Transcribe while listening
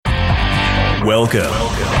Welcome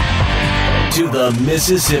to the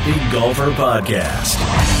Mississippi Golfer Podcast.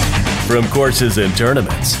 From courses and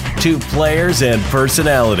tournaments to players and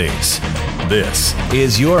personalities, this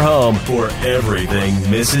is your home for everything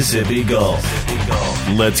Mississippi golf.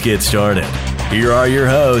 Let's get started. Here are your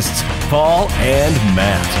hosts, Paul and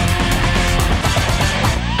Matt.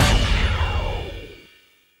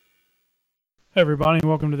 Hey everybody,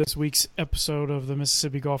 welcome to this week's episode of the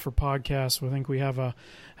Mississippi Golfer Podcast. I think we have a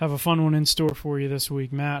fun one in store for you this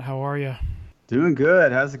week. Matt, how are you? Doing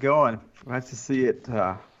good. How's it going? Nice to see it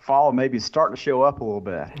fall maybe starting to show up a little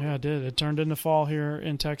bit. Yeah, it did. It turned into fall here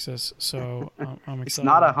in Texas, so I'm excited. It's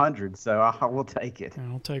not 100, so I will take it. And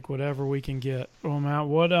we'll take whatever we can get. Well, Matt,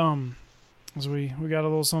 what as we got a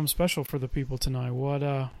little something special for the people tonight. What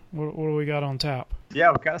do we got on tap?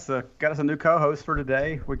 Yeah, we got us a new co-host for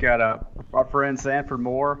today. We got our friend Sanford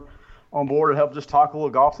Moore on board to help just talk a little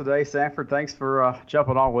golf today. Sanford, thanks for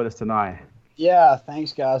jumping on with us tonight. Yeah,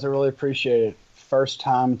 thanks guys. I really appreciate it. First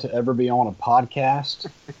time to ever be on a podcast,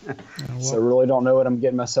 so really don't know what I'm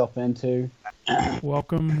getting myself into.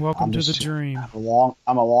 Welcome to the dream.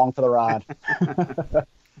 I'm along for the ride.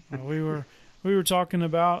 Well, we were talking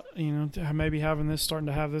about maybe starting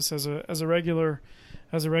to have this as a regular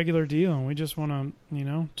deal, and we just want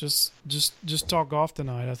to just talk golf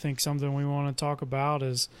tonight. I think something we want to talk about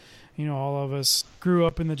is all of us grew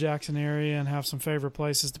up in the Jackson area and have some favorite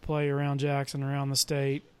places to play around Jackson, around the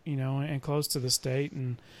state, and close to the state,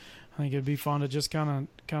 and I think it'd be fun to just kind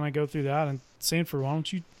of go through that. And Sanford, why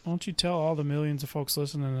don't you tell all the millions of folks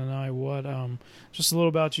listening tonight what just a little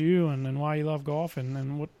about you and why you love golf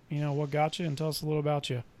and what got you, and tell us a little about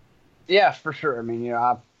you. Yeah, for sure. I mean,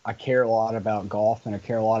 I care a lot about golf, and I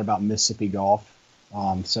care a lot about Mississippi golf.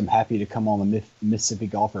 So I'm happy to come on the Mississippi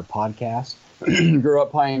Golfer Podcast. Grew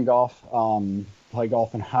up playing golf, played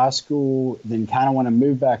golf in high school, then kind of when I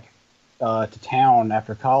moved back to town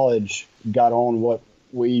after college, got on what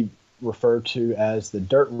we refer to as the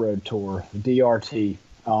Dirt Road Tour, DRT.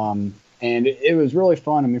 And it was really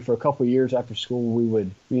fun. I mean, for a couple of years after school,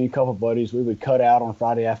 me and a couple of buddies, we would cut out on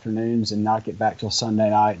Friday afternoons and not get back till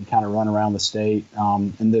Sunday night and kind of run around the state.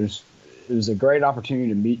 And it was a great opportunity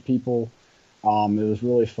to meet people. It was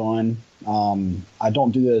really fun. I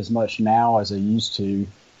don't do that as much now as I used to.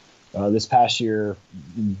 This past year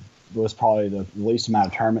was probably the least amount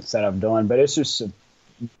of tournaments that I've done, but it's just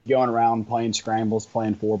going around playing scrambles,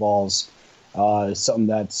 playing four balls, something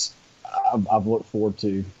that's I've looked forward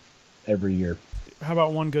to every year. How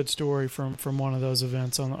about one good story from one of those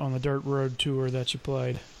events on the Dirt Road Tour that you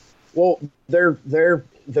played? Well, they're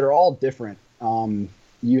all different.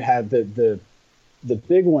 You have the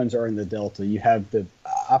big ones are in the Delta. You have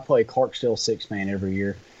I play Clarksdale 6-man every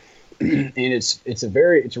year, and it's a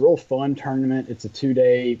real fun tournament. It's a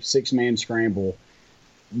 2-day 6-man scramble,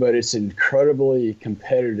 but it's incredibly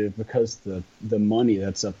competitive because the money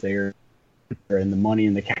that's up there and the money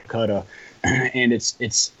in the Calcutta, and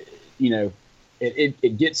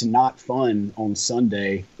it gets not fun on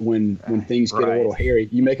Sunday when things get a little hairy.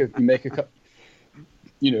 You make a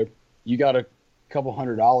you got a couple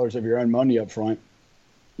 $100 of your own money up front.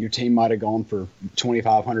 Your team might have gone for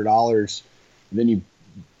 $2,500. Then you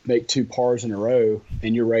make 2 pars in a row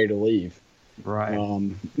and you're ready to leave. Right.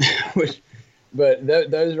 But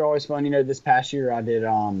those are always fun. This past year I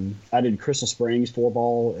did Crystal Springs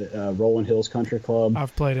 4-ball, Rolling Hills Country Club.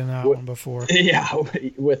 I've played in that one before. Yeah,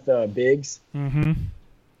 with Biggs. Mm-hmm.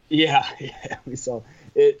 Yeah, we saw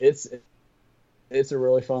it. It's a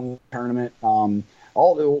really fun tournament.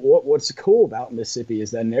 What's cool about Mississippi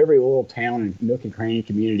is that in every little town and nook and cranny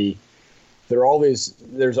community, there's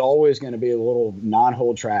always going to be a little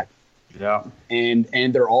non-hole track. Yeah.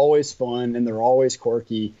 And they're always fun and they're always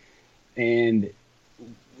quirky. And,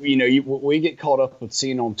 we get caught up with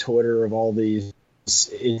seeing on Twitter of all these.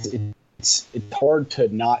 It's hard to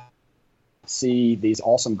not see these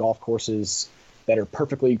awesome golf courses that are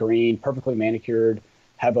perfectly green, perfectly manicured,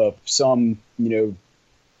 have some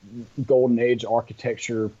golden age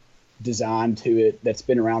architecture design to it that's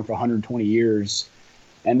been around for 120 years.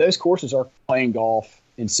 And those courses are playing golf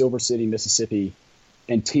in Silver City, Mississippi,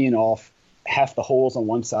 and teeing off half the holes on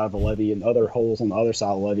one side of the levee and other holes on the other side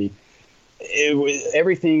of the levee.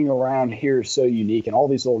 Everything around here is so unique, and all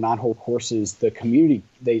these little 9-hole courses, the community,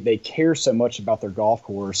 they care so much about their golf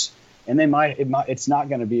course, and it's not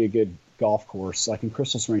going to be a good golf course. Like in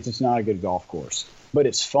Crystal Springs, it's not a good golf course, but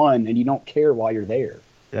it's fun, and you don't care while you're there.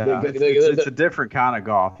 Yeah, it's a different kind of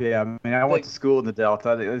golf. Yeah, I mean, I went to school in the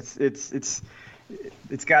Delta.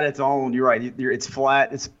 It's got its own. You're right. It's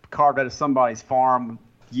flat. It's carved out of somebody's farm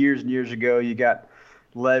years and years ago. You got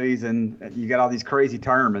levies, and you got all these crazy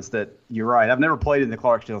tournaments that you're right. I've never played in the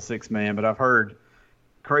Clarksdale 6-man, but I've heard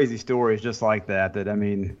crazy stories just like that. That I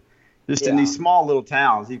mean, just in these small little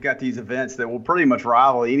towns, you've got these events that will pretty much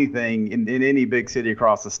rival anything in any big city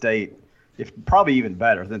across the state, if probably even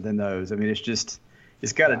better than those. I mean,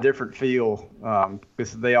 it's got a different feel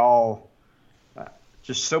because they all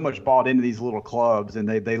just so much bought into these little clubs, and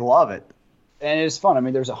they love it. And it's fun. I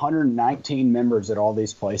mean, there's 119 members at all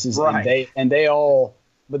these places, right. and they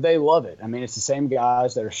love it. I mean, it's the same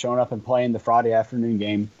guys that are showing up and playing the Friday afternoon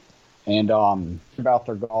game, and about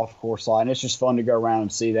their golf course line. It's just fun to go around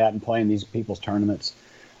and see that and play in these people's tournaments.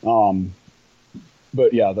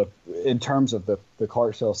 But yeah, in terms of the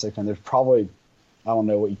Clarksdale 6-man, there's probably, I don't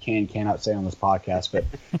know what you cannot say on this podcast, but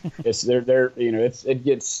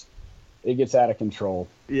it gets out of control.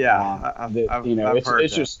 Yeah,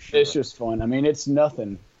 it's just fun. I mean, it's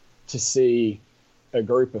nothing to see a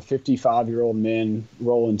group of 55-year-old men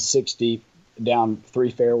rolling 6 deep down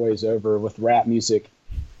 3 fairways over with rap music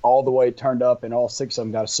all the way turned up, and all 6 of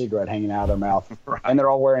them got a cigarette hanging out of their mouth, right. And they're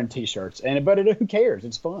all wearing T-shirts. But who cares?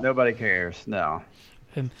 It's fun. Nobody cares. No.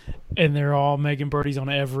 And they're all making birdies on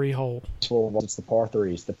every hole. It's the par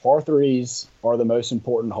threes. The par threes are the most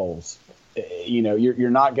important holes. You're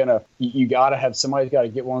not gonna. You got to have somebody's got to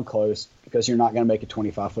get one close, because you're not gonna make a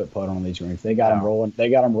 25-foot putt on these greens. They got them rolling. They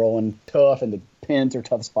got them rolling tough, and the pins are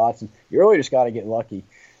tough spots, and you really just got to get lucky.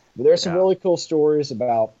 But there's some really cool stories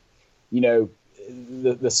about,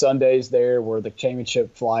 the Sundays there where the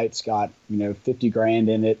championship flight's got $50,000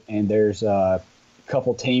 in it, and there's a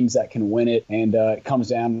couple teams that can win it, and it comes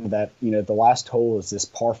down to that. The last hole is this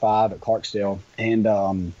par 5 at Clarksdale,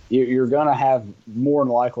 and you're gonna have more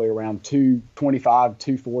than likely around 225,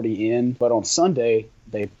 240 in. But on Sunday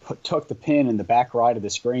they tuck the pin in the back right of the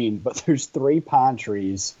screen, but there's 3 pine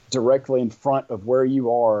trees directly in front of where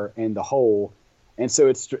you are in the hole. And so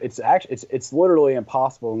it's literally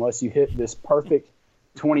impossible unless you hit this perfect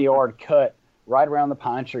 20-yard cut right around the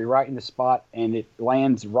pine tree, right in the spot, and it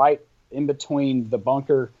lands right in between the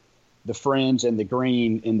bunker, the fringe, and the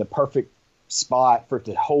green in the perfect spot for it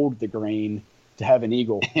to hold the green to have an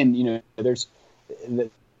eagle. And there's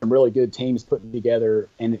some really good teams putting together,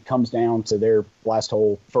 and it comes down to their last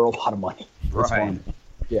hole for a lot of money. It's fun.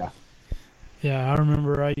 Yeah. Yeah, I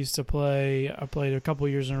remember I used to play. I played a couple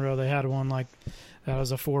years in a row. They had one like that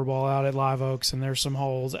was a 4-ball out at Live Oaks, and there's some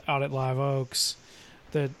holes out at Live Oaks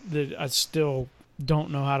that I still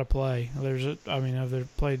don't know how to play. I've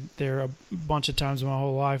played there a bunch of times in my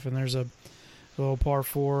whole life, and there's a little par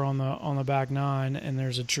 4 on the back 9, and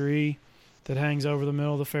there's a tree that hangs over the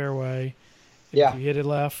middle of the fairway. If you hit it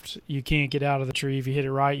left, you can't get out of the tree. If you hit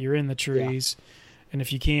it right, you're in the trees. Yeah. And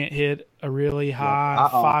if you can't hit a really high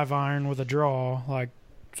 5-iron with a draw,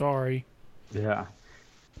 sorry. Yeah.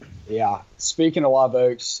 Yeah. Speaking of Live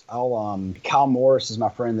Oaks, Kyle Morris is my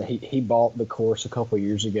friend that he bought the course a couple of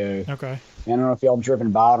years ago. Okay. And I don't know if y'all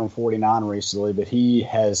driven by it on 49 recently, but he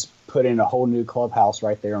has put in a whole new clubhouse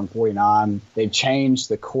right there on 49. They've changed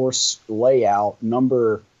the course layout.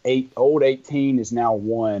 Number 8, old 18 is now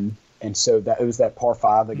 1. And so it was that par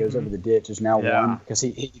 5 that goes over the ditch is now 1, because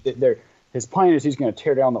his plan is he's going to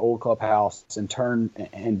tear down the old clubhouse and turn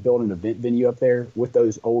and build an event venue up there with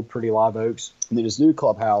those old pretty Live Oaks. And then his new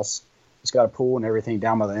clubhouse, it's got a pool and everything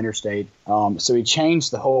down by the interstate. So he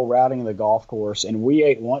changed the whole routing of the golf course, and we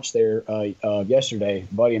ate lunch there yesterday,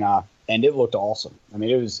 Buddy and I, and it looked awesome. I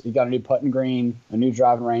mean, he got a new putting green, a new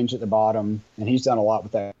driving range at the bottom, and he's done a lot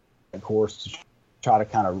with that course to try to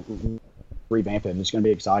kind of revamp it. And it's going to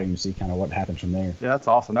be exciting to see kind of what happens from there. Yeah, that's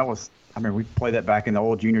awesome. We played that back in the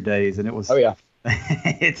old junior days, and it was. Oh yeah.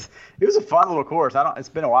 It was a fun little course. It's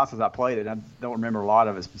been a while since I played it. I don't remember a lot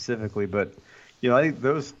of it specifically, but I think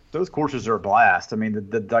those courses are a blast. I mean,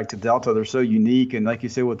 the Delta, they're so unique, and like you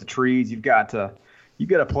said with the trees, you've got to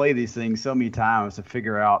play these things so many times to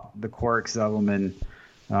figure out the quirks of them. And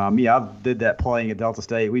I did that playing at Delta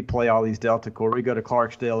State. We play all these Delta courses. We go to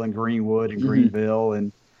Clarksdale and Greenwood and Greenville,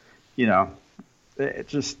 and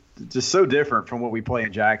it's just so different from what we play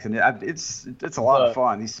in Jackson. It's a lot of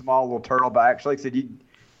fun. These small little turtlebacks, like I said,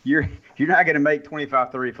 you're not going to make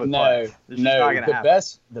 25, 30-foot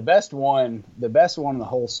putts. The best one in the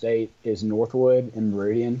whole state is Northwood and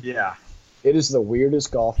Meridian. Yeah, it is the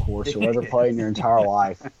weirdest golf course you'll ever play in your entire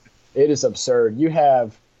life. It is absurd. You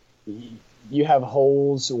have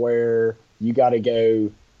holes where you got to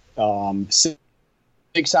go 6-iron,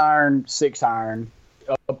 6-iron.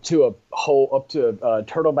 Up to a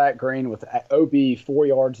turtleback green with OB 4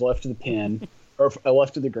 yards left of the pin or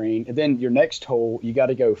left of the green, and then your next hole you got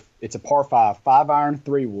to go. It's a par 5-iron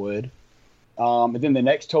 3-wood, and then the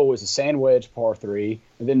next hole is a sand wedge par 3,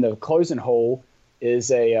 and then the closing hole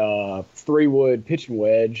is a 3-wood pitching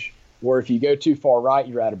wedge where if you go too far right,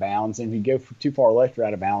 you're out of bounds. And if you go too far left, you're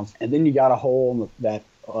out of bounds. And then you got a hole in that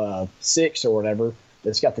 6 or whatever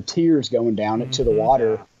that's got the tiers going down it to the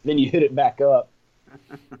water. Then you hit it back up.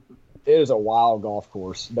 It is a wild golf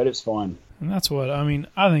course, but it's fun. And that's what, I mean,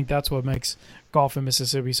 I think that's what makes golf in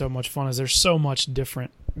Mississippi so much fun is there's so much different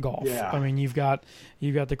golf. Yeah. I mean, you've got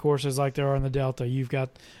the courses like there are in the Delta. You've got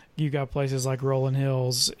places like Rolling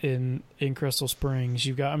Hills in Crystal Springs.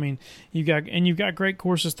 You've got great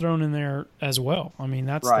courses thrown in there as well. I mean,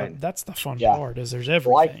 that's the fun part is there's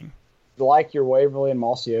everything. Like your Waverly and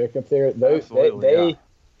Mossy Oak up there.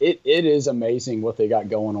 It is amazing what they got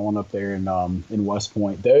going on up there in West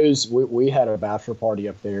Point. We had a bachelor party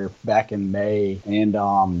up there back in May, and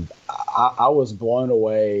I was blown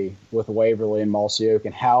away with Waverly and Mossy Oak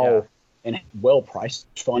and how and well priced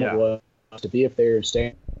fun it was to be up there and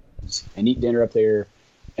stay and eat dinner up there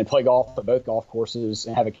and play golf at both golf courses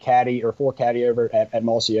and have a caddy or 4 caddy over at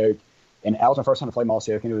Mossy Oak. And that was my first time to play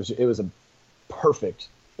Mossy Oak, and it was a perfect.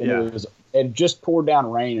 And it just poured down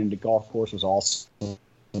rain, and the golf course was awesome.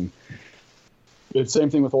 But same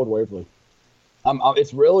thing with Old Waverly.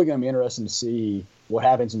 It's really going to be interesting to see what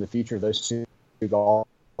happens in the future of those 2 golf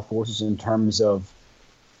courses in terms of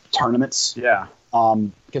tournaments. Yeah.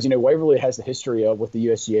 Because Waverly has the history of with the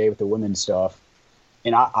USGA with the women's stuff,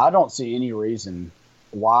 and I don't see any reason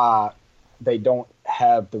why they don't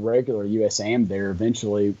have the regular USAM there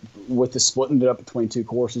eventually, with the splitting it up between 2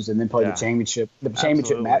 courses and then play the championship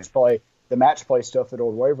match play, the match play stuff at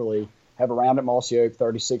Old Waverly. Have a round at Mossy Oak,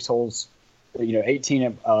 36 holes, 18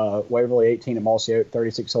 at Waverly, 18 at Mossy Oak,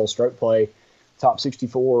 36 hole stroke play, top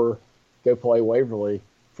 64, go play Waverly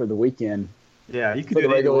for the weekend. Yeah, you could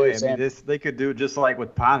do it either way. I mean, they could do it just like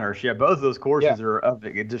with Pinehurst. Yeah, both of those courses are of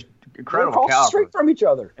just incredible caliber. Across the street from each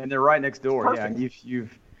other, and they're right next door. Perfect. Yeah, and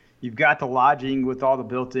you've got the lodging with all the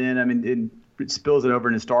built-in. I mean, it spills it over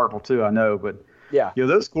into Starkville too. I know, but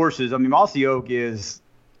those courses. I mean, Mossy Oak is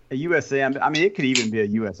a USAM. I mean, it could even be a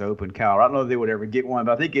U.S. Open caliber. I don't know if they would ever get one,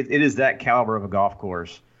 but I think it is that caliber of a golf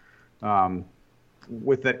course.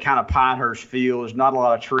 With that kind of Pinehurst feel, there's not a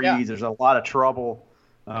lot of trees. Yeah. There's a lot of trouble.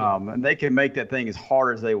 And they can make that thing as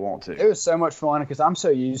hard as they want to. It was so much fun because I'm so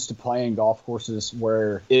used to playing golf courses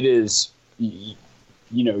where it is,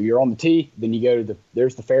 you're on the tee, then you go to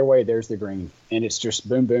there's the fairway, there's the green, and it's just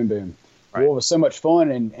boom, boom, boom. Right. Well, it was so much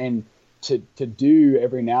fun, and to do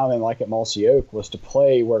every now and then, like at Mossy Oak, was to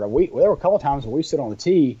play where there were a couple of times where we stood on the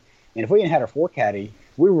tee, and if we didn't have our 4 caddy,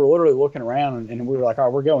 we were literally looking around, and we were like, all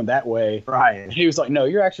right, we're going that way. Right. And he was like, no,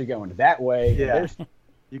 you're actually going that way. Yeah.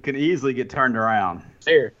 You can easily get turned around.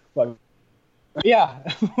 There. Like, yeah.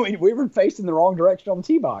 we were facing the wrong direction on the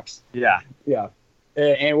tee box. Yeah. Yeah.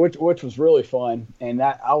 And which was really fun. And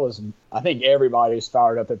I think everybody's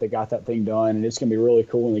fired up that they got that thing done, and it's going to be really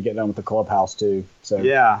cool when they get done with the clubhouse too. So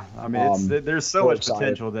yeah, I mean, there's so much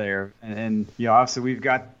potential there, and obviously we've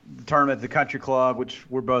got the tournament at the Country Club, which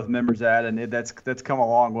we're both members at, and that's come a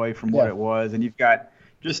long way from what it was. And you've got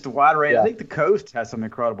just the wide range. I think the Coast has some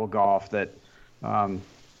incredible golf that,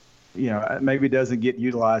 maybe doesn't get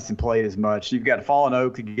utilized and played as much. You've got Fallen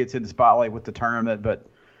Oak that gets in the spotlight with the tournament, but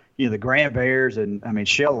the Grand Bears and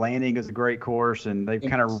Shell Landing is a great course, and they've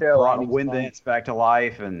kind of brought Windance back to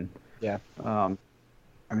life. And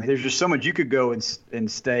there's just so much you could go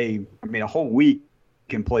and stay. I mean, a whole week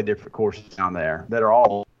can play different courses down there that are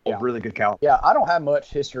all really good caliber. Yeah, I don't have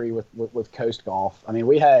much history with coast golf. I mean,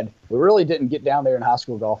 we really didn't get down there in high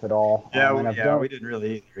school golf at all. Yeah, we didn't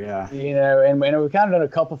really either. Yeah, and we've kind of done a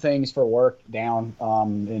couple things for work down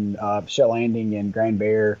in Shell Landing and Grand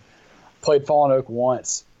Bear. Played Fallen Oak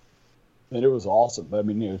once. And it was awesome. I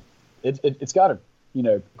mean, it's got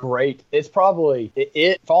a, great. It's probably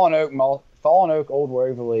Fallen Oak, Old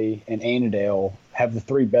Waverly, and Annandale have the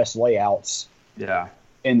 3 best layouts. Yeah.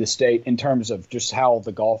 In the state in terms of just how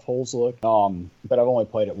the golf holes look. But I've only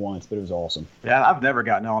played it once, but it was awesome. Yeah, I've never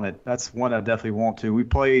gotten on it. That's one I definitely want to. We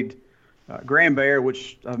played Grand Bear,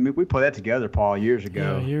 which we played that together, Paul, years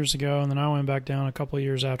ago. Yeah, years ago, and then I went back down a couple of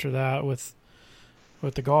years after that with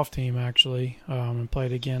the golf team actually, and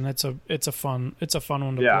played again. It's a fun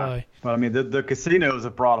one to play. But I mean, the casinos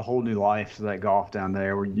have brought a whole new life to that golf down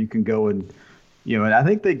there, where you can go and and I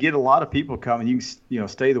think they get a lot of people coming. You can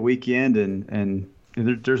stay the weekend, and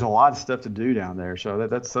there's a lot of stuff to do down there. So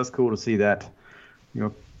that's cool to see that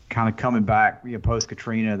kind of coming back post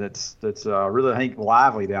Katrina. That's really, I think,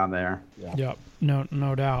 lively down there. Yeah. Yep.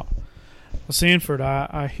 No doubt. Well, Sanford,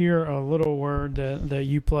 I hear a little word that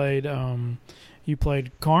you played. You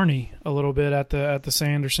played Kearney a little bit at the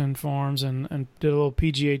Sanderson Farms and did a little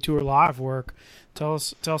PGA Tour live work. Tell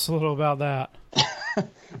us a little about that.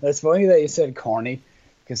 That's funny that you said Carney,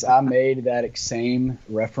 because I made that same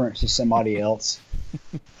reference to somebody else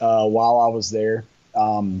while I was there.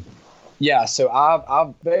 So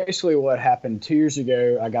I basically what happened 2 years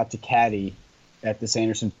ago, I got to caddy at the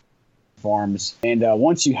Sanderson Farms, and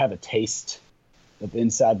once you have a taste of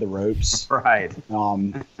inside the ropes, right,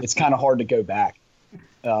 it's kind of hard to go back.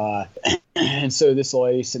 And so this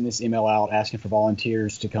lady sent this email out asking for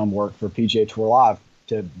volunteers to come work for PGA Tour Live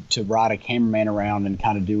to ride a cameraman around and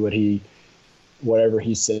kind of do whatever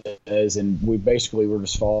he says. And we basically were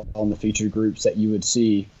just following the featured groups that you would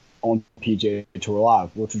see on PGA Tour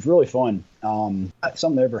Live, which was really fun.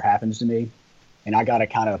 Something ever happens to me and I got to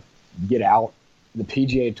kind of get out, the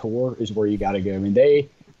PGA Tour is where you got to go. I mean,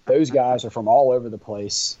 those guys are from all over the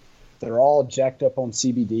place. They're all jacked up on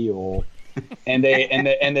CBD oil, and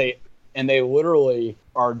they literally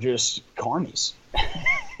are just carnies.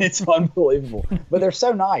 It's unbelievable, but they're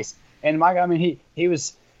so nice. And my guy, I mean, he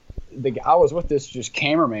was I was with this just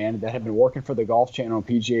cameraman that had been working for the Golf Channel on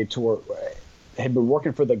PGA Tour, had been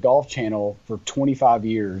working for the Golf Channel for 25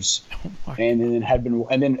 years, and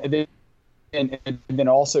then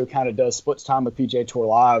also kind of does splits time with PGA Tour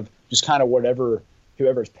Live, just kind of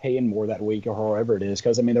whoever's paying more that week or however it is.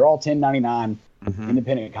 Because, I mean, they're all 1099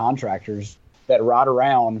 independent contractors that ride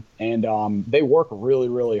around, and they work really,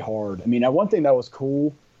 really hard. I mean, one thing that was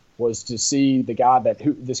cool was to see the guy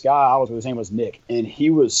this guy I was with, his name was Nick, and he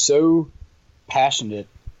was so passionate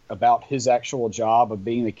about his actual job of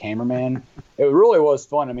being the cameraman. It really was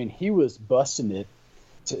fun. I mean, he was busting it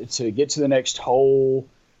to get to the next hole,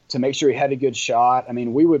 to make sure he had a good shot. I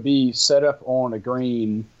mean, we would be set up on a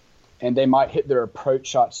green, and they might hit their approach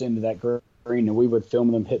shots into that green, and we would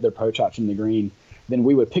film them hit their approach shots in the green. Then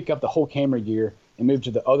we would pick up the whole camera gear and move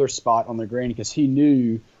to the other spot on the green, because he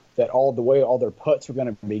knew that all their putts were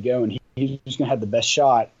going to be going, he's just going to have the best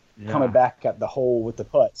shot coming back at the hole with the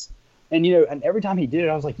putts. And, and every time he did it,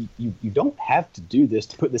 I was like, you don't have to do this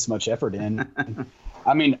to put this much effort in.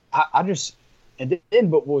 I mean, but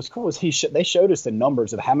what was cool is they showed us the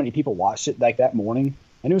numbers of how many people watched it like that morning.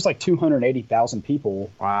 And it was like 280,000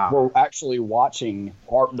 people were actually watching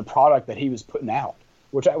the product that he was putting out,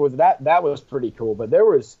 which that was pretty cool. But there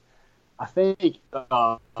was, I think,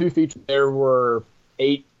 two features. There were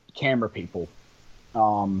 8 camera people.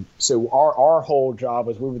 So our whole job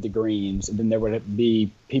was we were the greens, and then there would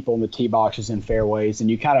be people in the tee boxes and fairways,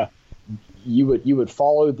 and you would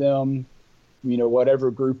follow them,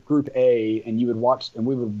 whatever group A, and you would watch, and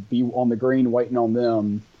we would be on the green waiting on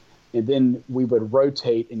them. And then we would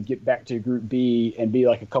rotate and get back to Group B and be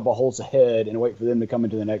like a couple holes ahead and wait for them to come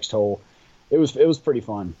into the next hole. It was pretty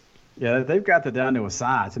fun. Yeah, they've got that down to a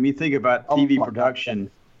science. I mean, think about TV production.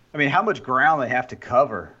 I mean, how much ground they have to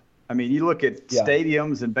cover. I mean, you look at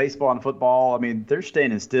stadiums and baseball and football. I mean, they're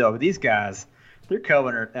standing still. But these guys, they're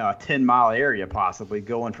covering a 10-mile area possibly,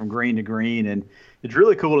 going from green to green. And it's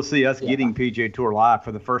really cool to see us getting PGA Tour Live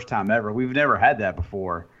for the first time ever. We've never had that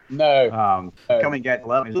before. No. Coming at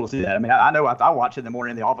 11, we'll see that. I mean, I know I watched it in the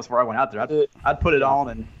morning in the office before I went out there. I'd put it on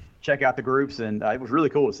and check out the groups, and it was really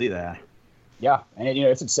cool to see that. Yeah, and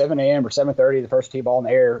it's at 7 a.m. or 7:30, the first tee ball in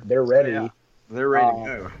the air. They're ready. Yeah. They're ready to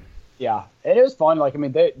go. Yeah, and it was fun. Like, I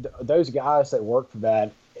mean, those guys that work for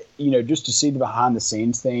that, just to see the behind the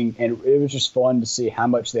scenes thing, and it was just fun to see how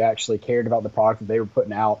much they actually cared about the product that they were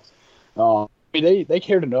putting out. I mean, they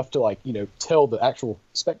cared enough to tell the actual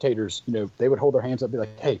spectators, they would hold their hands up and be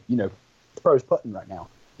like, hey, the pro's putting right now.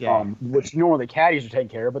 Yeah. Which normally the caddies are taking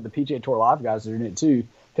care of, but the PGA Tour Live guys are doing it too,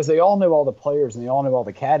 because they all know all the players and they all know all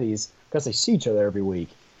the caddies because they see each other every week.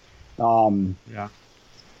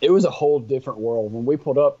 It was a whole different world. When we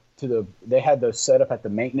pulled up they had those set up at the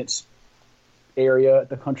maintenance area at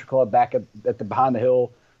the country club back at the behind the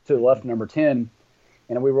hill to the left, number 10.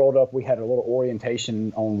 And we rolled up. We had a little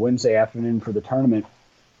orientation on Wednesday afternoon for the tournament,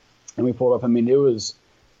 and we pulled up. I mean, it was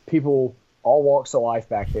people all walks of life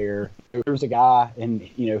back there. There was a guy, and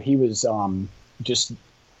he was just,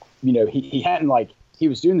 he hadn't he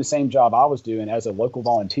was doing the same job I was doing as a local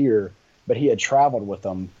volunteer, but he had traveled with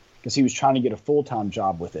them because he was trying to get a full-time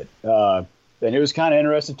job with it. And it was kind of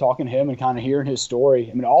interesting talking to him and kind of hearing his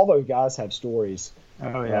story. I mean, all those guys have stories.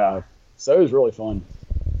 Oh yeah. So it was really fun.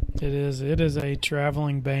 It is a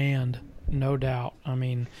traveling band, no doubt. I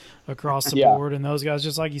mean, across the board, and those guys,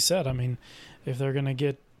 just like you said, I mean, if they're going to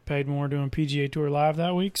get paid more doing PGA Tour Live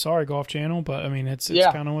that week, sorry, Golf Channel, but I mean, it's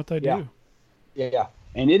kind of what they do. Yeah,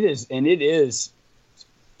 and it is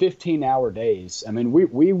 15-hour days. I mean,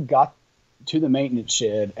 we got to the maintenance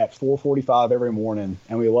shed at 4:45 every morning,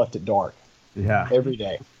 and we left at dark. Yeah, every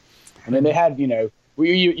day. And then they had, you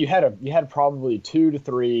had probably 2 to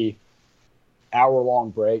 3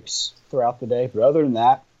 hour-long breaks throughout the day. But other than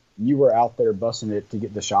that, you were out there busting it to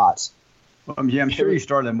get the shots. Yeah, I'm sure you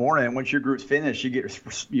start in the morning, and once your group's finished, you get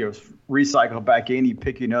recycled back in. You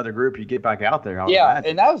pick another group, you get back out there. Yeah,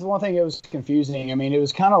 and that was one thing that was confusing. I mean, it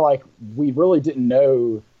was kind of like we really didn't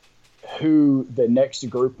know who the next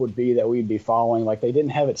group would be that we'd be following. Like, they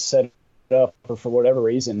didn't have it set up for whatever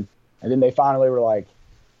reason. And then they finally were like,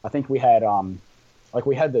 I think we had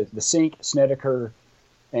the Sink, Snedeker,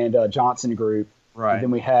 and Johnson group. Right. And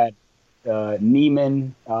then we had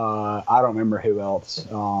Neiman. I don't remember who else.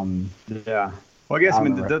 Yeah. Well, I guess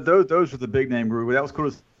those were the big name group. That was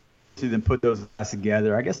cool to see them put those guys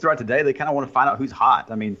together. I guess throughout the day they kind of want to find out who's hot.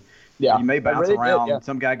 I mean, you may bounce around. Yeah.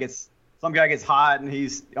 Some guy gets hot and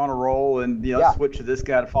he's on a roll, and switch to this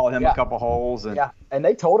guy to follow him a couple holes. And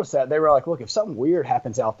they told us that. They were like, look, if something weird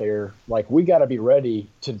happens out there, like, we got to be ready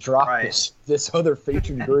to drop this other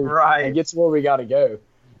featured group and get to where we got to go.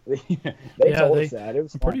 They told us that. It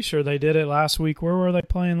was I'm pretty sure they did it last week. Where were they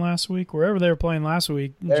playing last week? Wherever they were playing last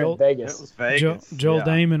week. They're in Vegas. It was Vegas. Joel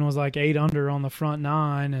Damon was like 8 under on the front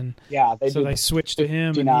 9, and they switched to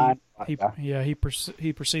him. And he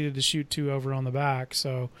proceeded to shoot 2 over on the back.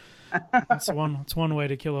 So that's one way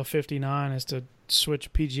to kill a 59 is to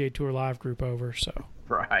switch PGA Tour Live group over. So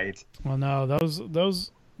well, no,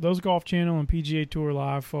 those Golf Channel and PGA Tour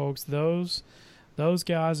Live folks, those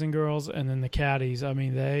guys and girls, and then the caddies, I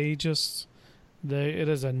mean, it is a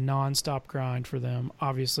nonstop grind for them,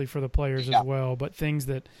 obviously for the players as well, but things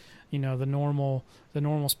that, the normal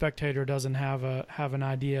spectator doesn't have an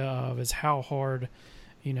idea of is how hard,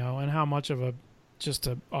 and how much of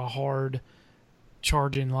a hard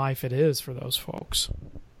charging life it is for those folks.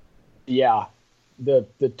 Yeah.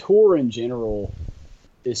 The tour in general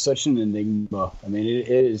is such an enigma. I mean, it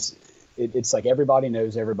is. It's like everybody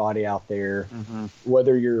knows everybody out there,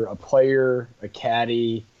 whether you're a player, a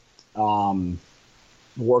caddy,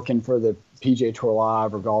 working for the PGA Tour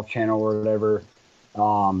Live or Golf Channel or whatever.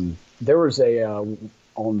 There was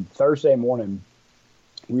on Thursday morning,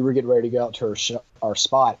 we were getting ready to go out to our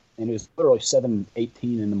spot, and it was literally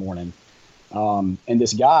 7:18 in the morning. And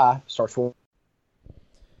this guy starts.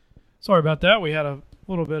 Sorry about that. We had a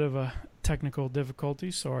little bit of a technical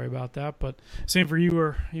difficulty. Sorry about that. But Sanford, you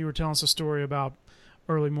were telling us a story about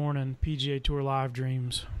early morning PGA Tour Live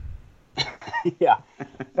dreams. Yeah.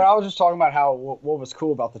 But I was just talking about how what was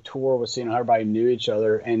cool about the tour was seeing how everybody knew each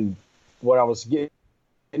other. And what I was getting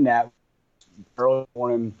at early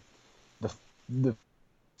morning, the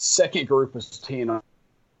second group was teeing up.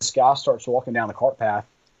 This guy starts walking down the cart path,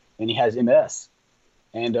 and he has MS.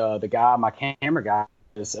 And the guy, my camera guy,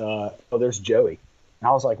 is there's Joey. And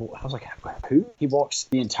I was like, who? He walks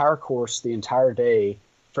the entire course, the entire day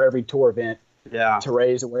for every tour event to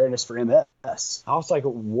raise awareness for MS. I was like,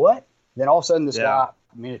 what? Then all of a sudden this guy,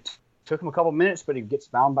 I mean, it took him a couple minutes, but he gets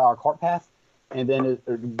bound by our cart path and then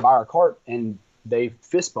by our cart, and they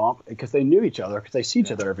fist bump because they knew each other because they see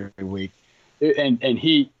each other every week. And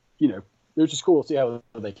he, it was just cool to see how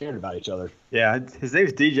they cared about each other. Yeah, his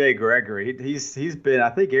name's DJ Gregory. He's been, I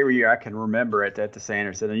think, every year I can remember at the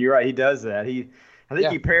Sanderson. And you're right, he does that. I think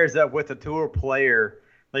he pairs up with a tour player.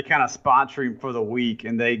 They kind of sponsor him for the week,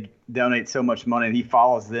 and they donate so much money, and he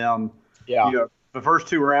follows them. Yeah. The first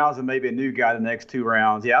 2 rounds, and maybe a new guy the next 2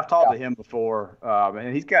 rounds. Yeah, I've talked to him before,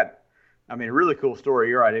 and he's got, a really cool story.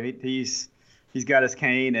 You're right. I mean, he's got his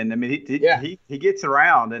cane, and he gets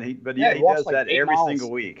around, and he does that every single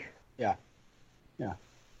week. Yeah.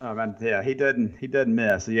 He doesn't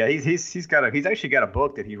miss. So, yeah, he's actually got a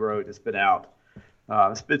book that he wrote that's been out.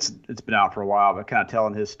 It's been out for a while, but kind of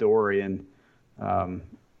telling his story, and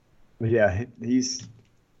he's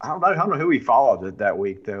I don't know who he followed that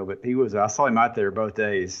week though, but I saw him out there both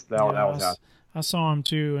days. I saw him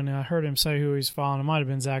too, and I heard him say who he's following. It might have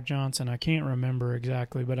been Zach Johnson. I can't remember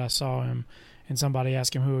exactly, but I saw him, and somebody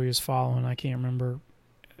asked him who he was following. I can't remember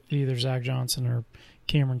either Zach Johnson or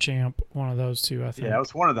Cameron Champ, one of those two, I think. Yeah, it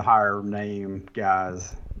was one of the higher name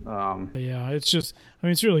guys. It's just,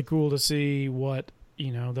 it's really cool to see what,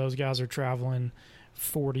 those guys are traveling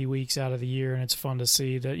 40 weeks out of the year, and it's fun to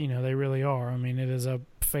see that, they really are. I mean, it is a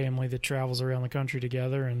family that travels around the country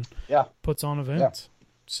together and puts on events. Yeah.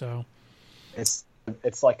 So it's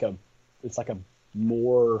like a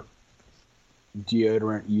more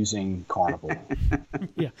deodorant using carnival.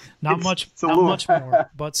 Yeah, not much more,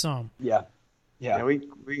 but some. Yeah.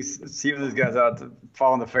 We see those guys out to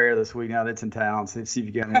following the fair this week now that's in town. So see if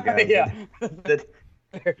you get any guys.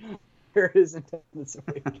 Fair is in town this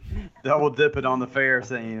week. Double dipping on the fair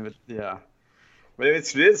scene, but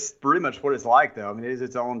it's pretty much what it's like though. I mean, it is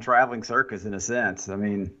its own traveling circus in a sense. I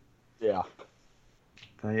mean,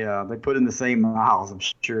 They put in the same miles, I'm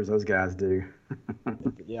sure, as those guys do.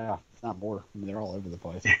 Yeah, if not more. I mean, they're all over the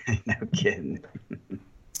place. No kidding.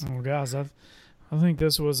 Well, guys, I think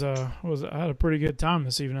this I had a pretty good time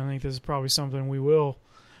this evening. I think this is probably something we will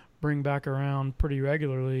bring back around pretty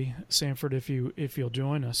regularly. Sanford, if you'll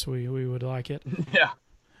join us, we would like it. Yeah.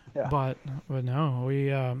 But no,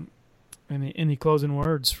 we any closing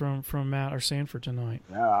words from Matt or Sanford tonight?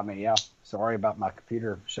 No, I mean, yeah. Sorry about my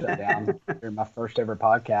computer shut down during my first ever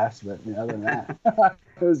podcast, but other than that,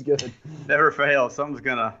 it was good. Never fails. You're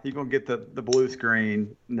gonna get the blue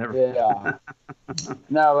screen. Never. Yeah.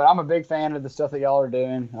 No, but I'm a big fan of the stuff that y'all are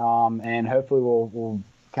doing, and hopefully we'll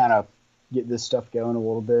kind of get this stuff going a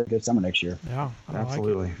little bit. Get summer next year. Yeah,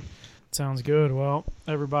 absolutely. Like it. Sounds good. Well,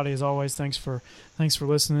 everybody, as always, thanks for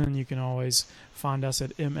listening. You can always find us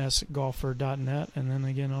at msgolfer.net, and then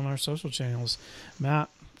again on our social channels. Matt,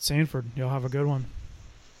 Sanford, y'all have a good one.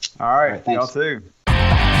 All right, y'all too.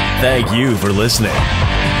 Thank you for listening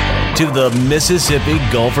to the Mississippi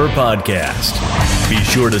Golfer Podcast. Be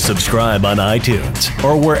sure to subscribe on iTunes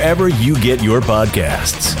or wherever you get your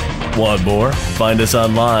podcasts. Want more? Find us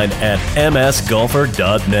online at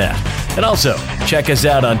msgolfer.net. And also, check us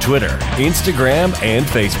out on Twitter, Instagram, and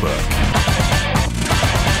Facebook.